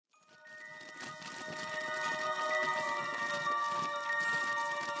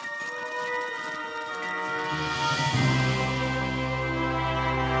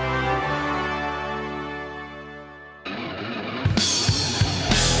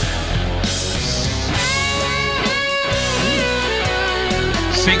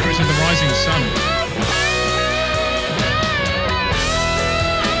to the rising sun.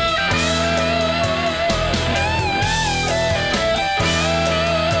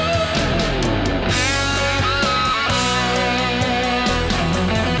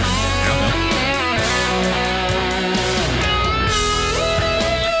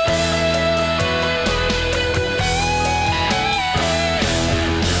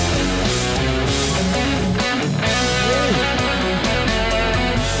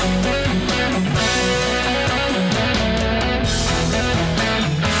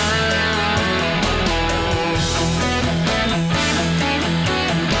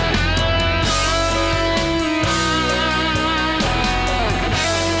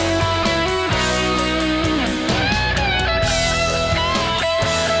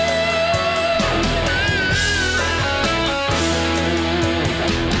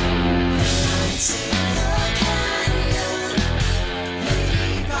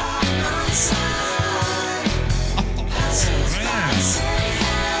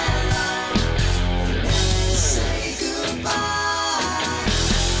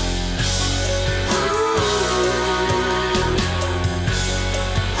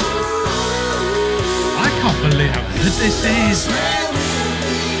 This is where we'll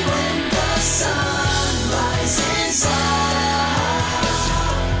be when the sun rises up.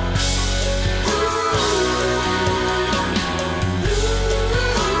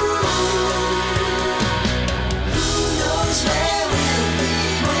 Who knows where we'll be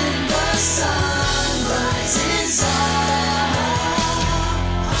when the sun rises up?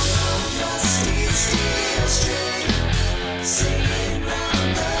 On a rusty steel string, singing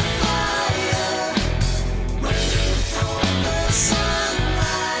round the fire, waiting for the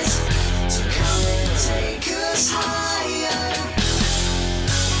sunrise to come and take us higher.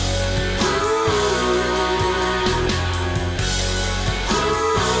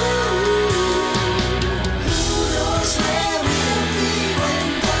 Who knows where we'll be when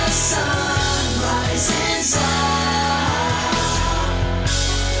the sun rises up?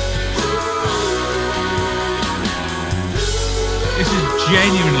 this is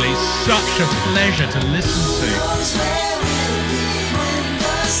genuinely such a pleasure to listen to. Knows where we'll be when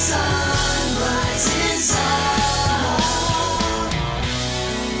the sun rises up.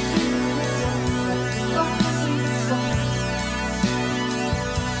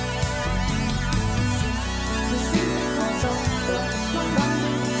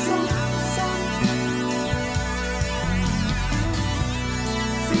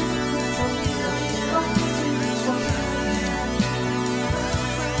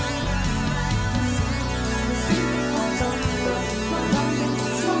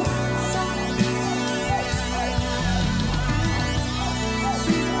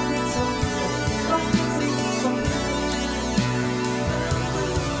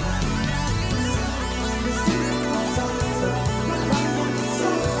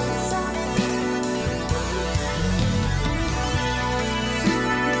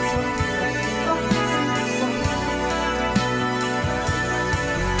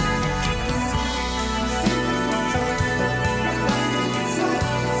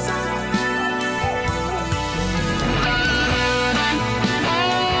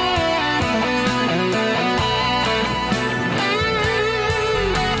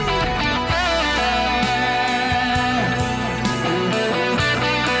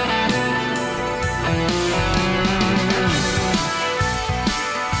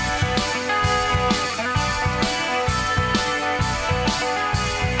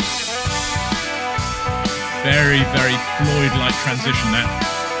 Very, very Floyd-like transition that.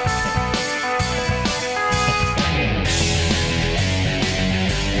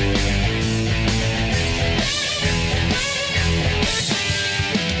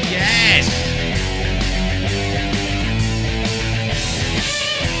 Yes!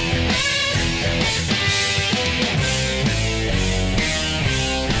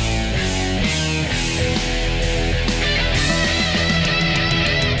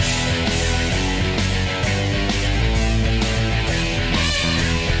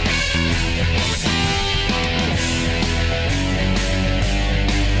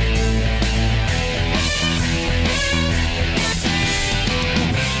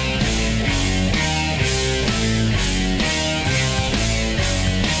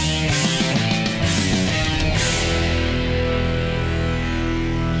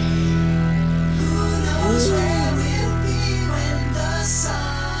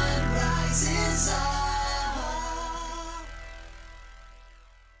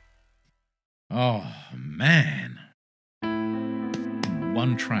 Oh, man.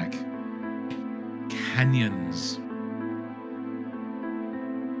 One track. Canyons.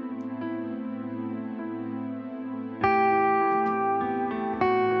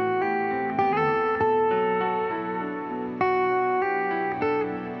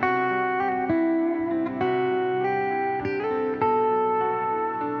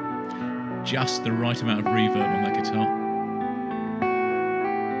 just the right amount of reverb on that guitar.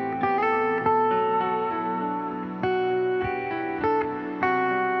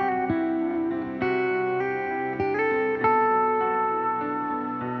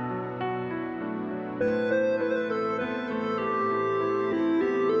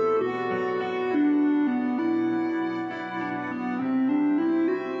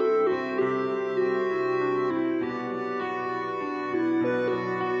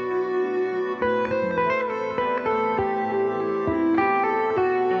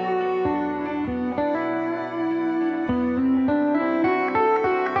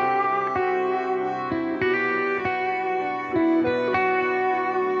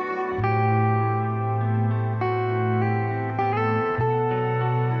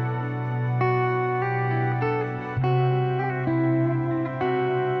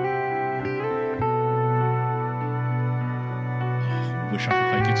 Wish I could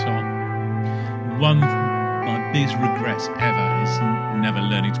play guitar. One of my biggest regrets ever is never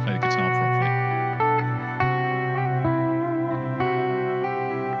learning to play the guitar properly.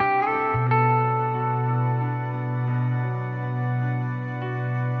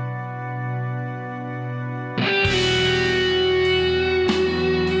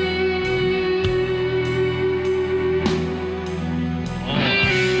 Oh,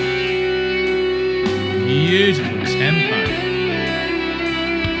 beautiful tempo.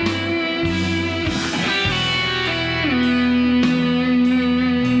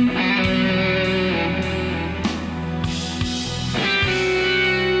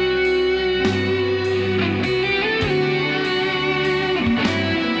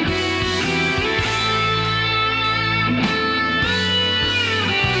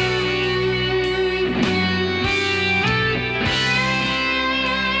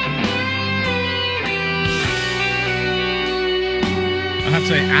 I have to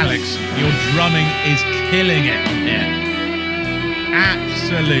say, Alex, your drumming is killing it on here.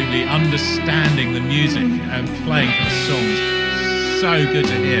 Absolutely understanding the music and playing for the songs. So good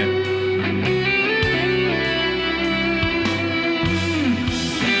to hear.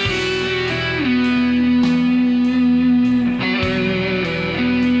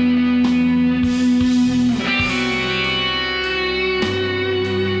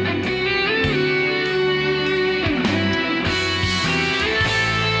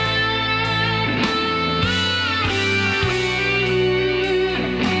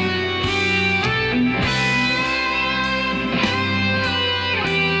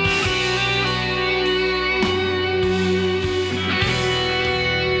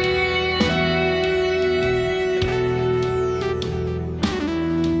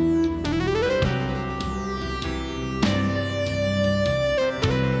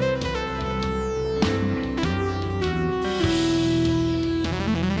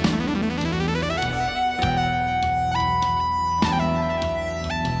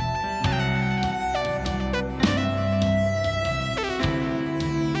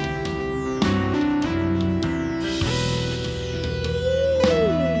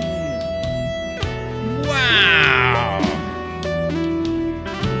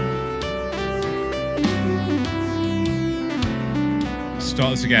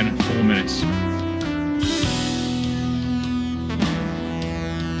 Start this again, 4 minutes.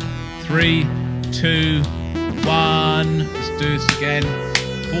 3, 2, 1. Let's do this again.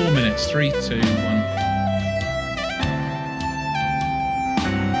 4 minutes. 3, 2, 1.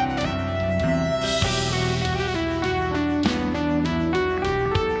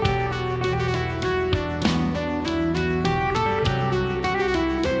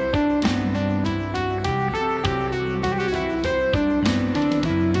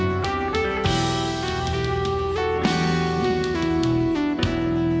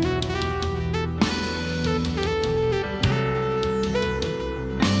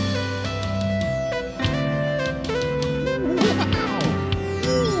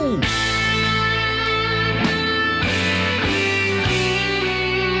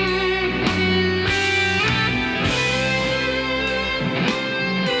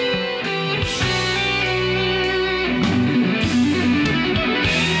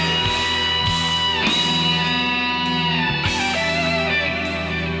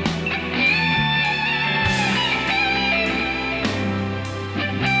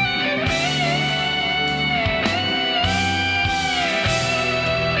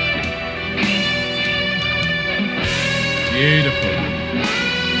 Beautiful.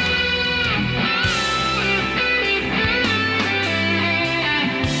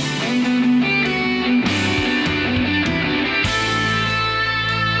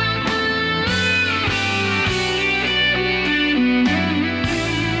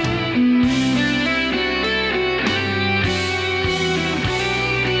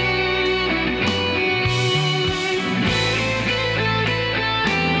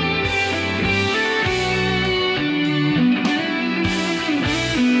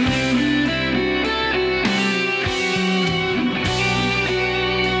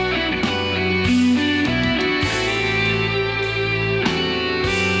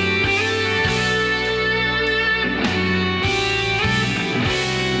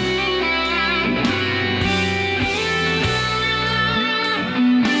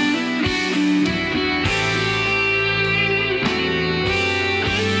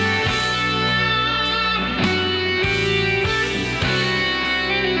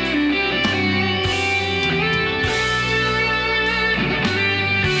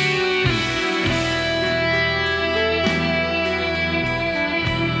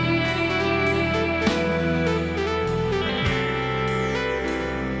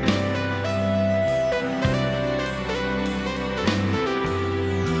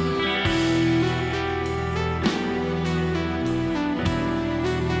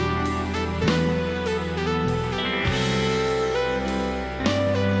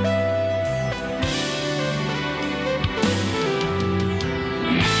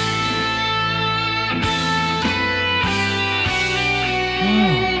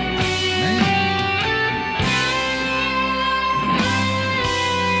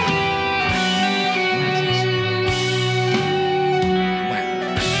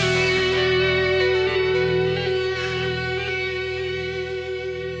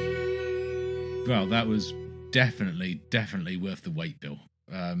 Well, that was definitely worth the wait, Bill.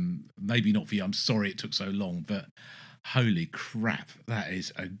 Maybe not for you. I'm sorry it took so long, but holy crap, that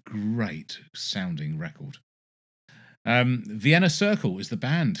is a great sounding record. Vienna Circle is the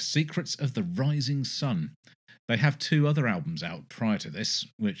band, Secrets of the Rising Sun. They have 2 other albums out prior to this,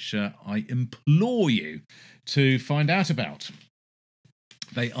 which I implore you to find out about.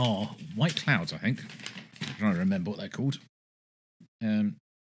 They are White Clouds, I think. I'm trying to remember what they're called.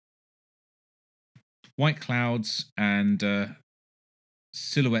 White Clouds and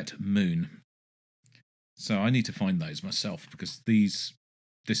Silhouette Moon. So I need to find those myself because this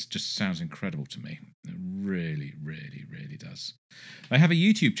just sounds incredible to me. It really does. They have a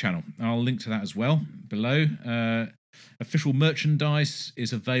YouTube channel. I'll link to that as well below. Official merchandise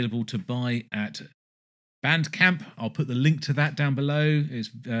is available to buy at Bandcamp. I'll put the link to that down below. It's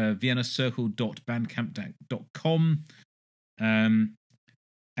viennacircle.bandcamp.com.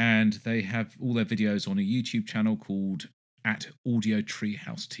 And they have all their videos on a YouTube channel called @Audio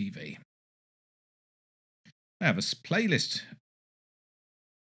Treehouse TV. They have a playlist.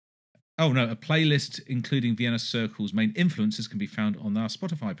 Oh no, a playlist including Vienna Circle's main influences can be found on our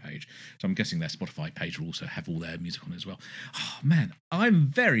Spotify page. So I'm guessing their Spotify page will also have all their music on it as well. Oh man, I'm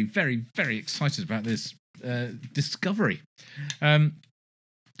very excited about this discovery.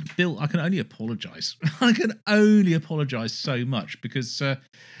 Bill, I can only apologise. I can only apologise so much because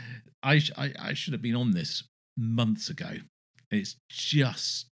I should have been on this months ago. It's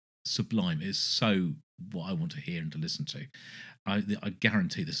just sublime. It's so what I want to hear and to listen to. I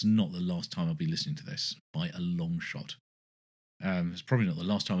guarantee this is not the last time I'll be listening to this by a long shot. It's probably not the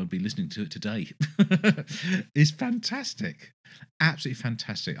last time I'll be listening to it today. It's fantastic, absolutely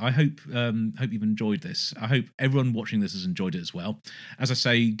fantastic. I hope you've enjoyed this. I hope everyone watching this has enjoyed it as well. As I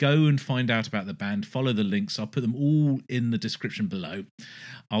say, go and find out about the band. Follow the links. I'll put them all in the description below.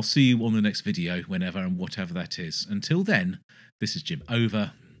 I'll see you on the next video, whenever and whatever that is. Until then, this is Jim,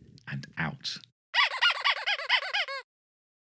 over and out.